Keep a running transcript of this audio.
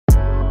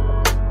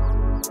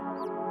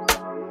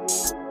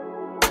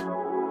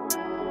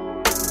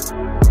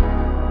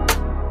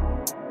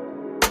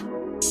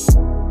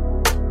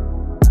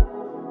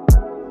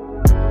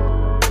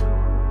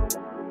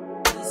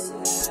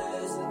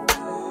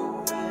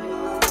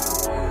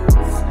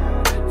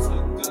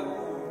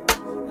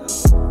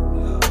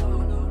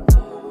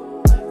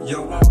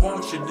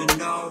want you to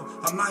know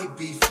I might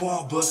be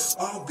far, but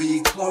I'll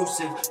be close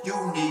if you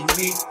need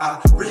me. I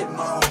rip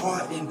my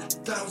heart in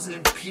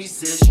 1,000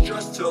 pieces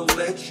just to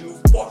let you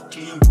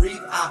fucking breathe.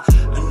 I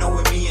know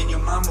with me and your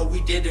mama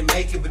we didn't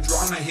make it, but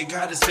drama here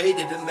got us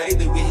faded, and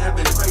lately we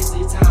having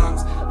crazy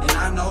times. And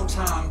I know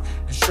time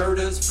and sure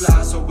does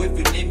fly, so if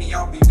you need me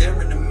I'll be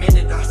there in a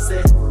minute. I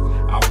said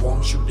I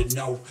want you to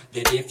know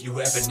that if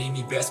you ever need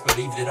me, best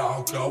believe that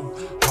I'll go.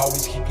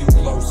 Always keep you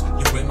close,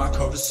 you in my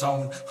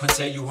cortisone,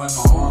 until you in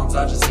my arms.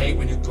 I just hate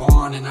when you're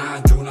gone, and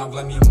I do not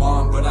blame your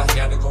mom, but I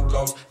had to go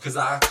ghost, cause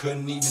I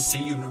couldn't even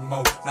see you no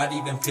more. Not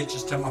even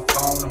pictures to my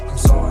phone. I'm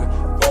sorry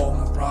for all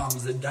my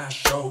problems that I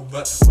showed,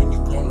 but when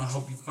you're grown I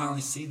hope you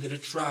finally see that I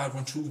tried.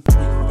 1, 2, 3,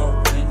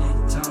 4,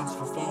 many times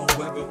before.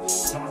 Whoever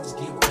times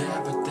get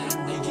bad, but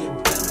then they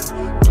get better.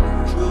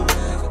 Don't you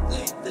ever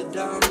think that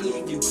I'll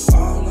leave you?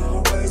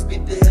 I'll always be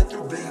there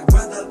through bad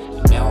weather.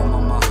 Now I'm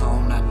on my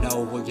own, I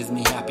know what gives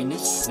me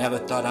happiness. Never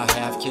thought I'd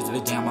have kids,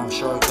 but damn, I'm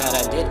sure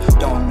glad I did.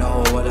 Don't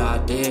know what I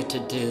did to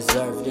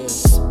deserve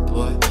this,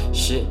 but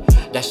shit,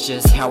 that's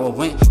just how it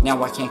went.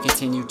 Now I can't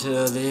continue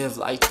to live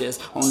like this,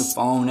 on the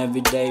phone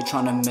every day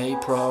trying to make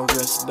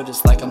progress, but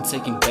it's like I'm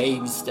taking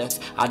baby steps.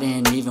 I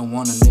didn't even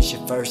want to miss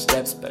your first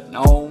steps, but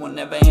no one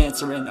ever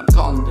answering. I'm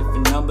calling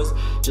different numbers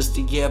just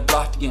to get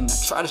blocked again.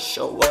 I try to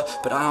show up,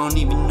 but I don't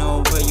even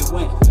know where you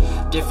went.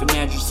 Different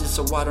addresses,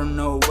 so I don't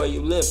know where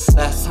you live.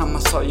 Last time I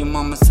saw your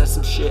mama said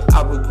some shit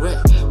I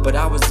regret, but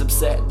I was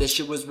upset that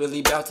she was really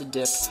about to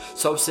dip.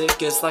 So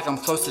sick, it's like I'm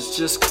close to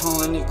just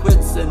calling it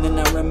quits. And then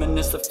I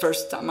reminisce the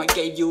first time I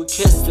gave you a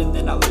kiss, and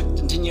then I looked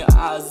into your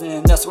eyes,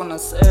 and that's when I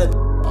said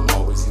I'm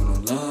always gonna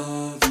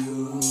love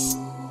you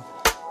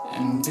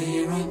and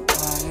be right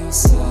by your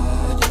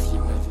side. If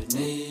you ever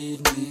need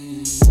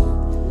me,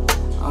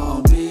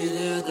 I'll be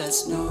there,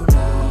 that's no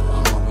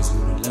doubt. I'm always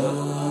gonna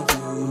love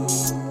you.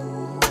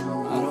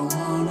 I don't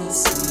wanna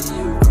see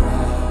you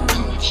cry,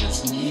 I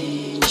just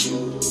need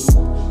you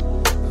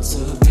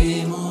to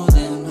be more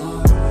than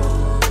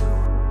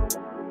alright.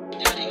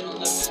 Daddy gonna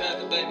love you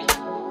forever, baby.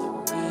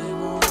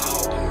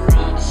 I'll come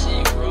around to see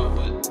you grow,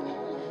 but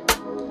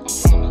I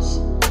promise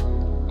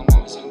I'm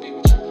always gonna be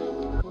with you.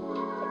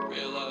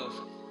 Real love.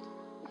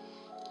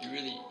 You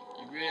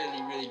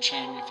really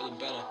changed me for the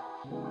better.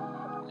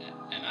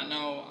 And I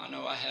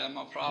know I have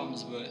my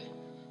problems, but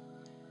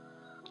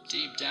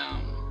deep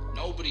down,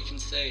 nobody can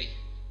say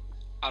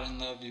I didn't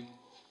love you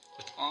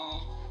with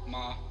all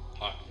my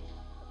heart.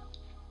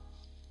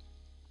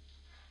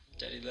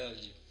 Daddy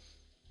loves you.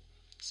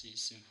 See you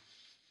soon.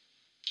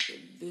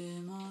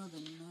 Be more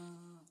than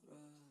love.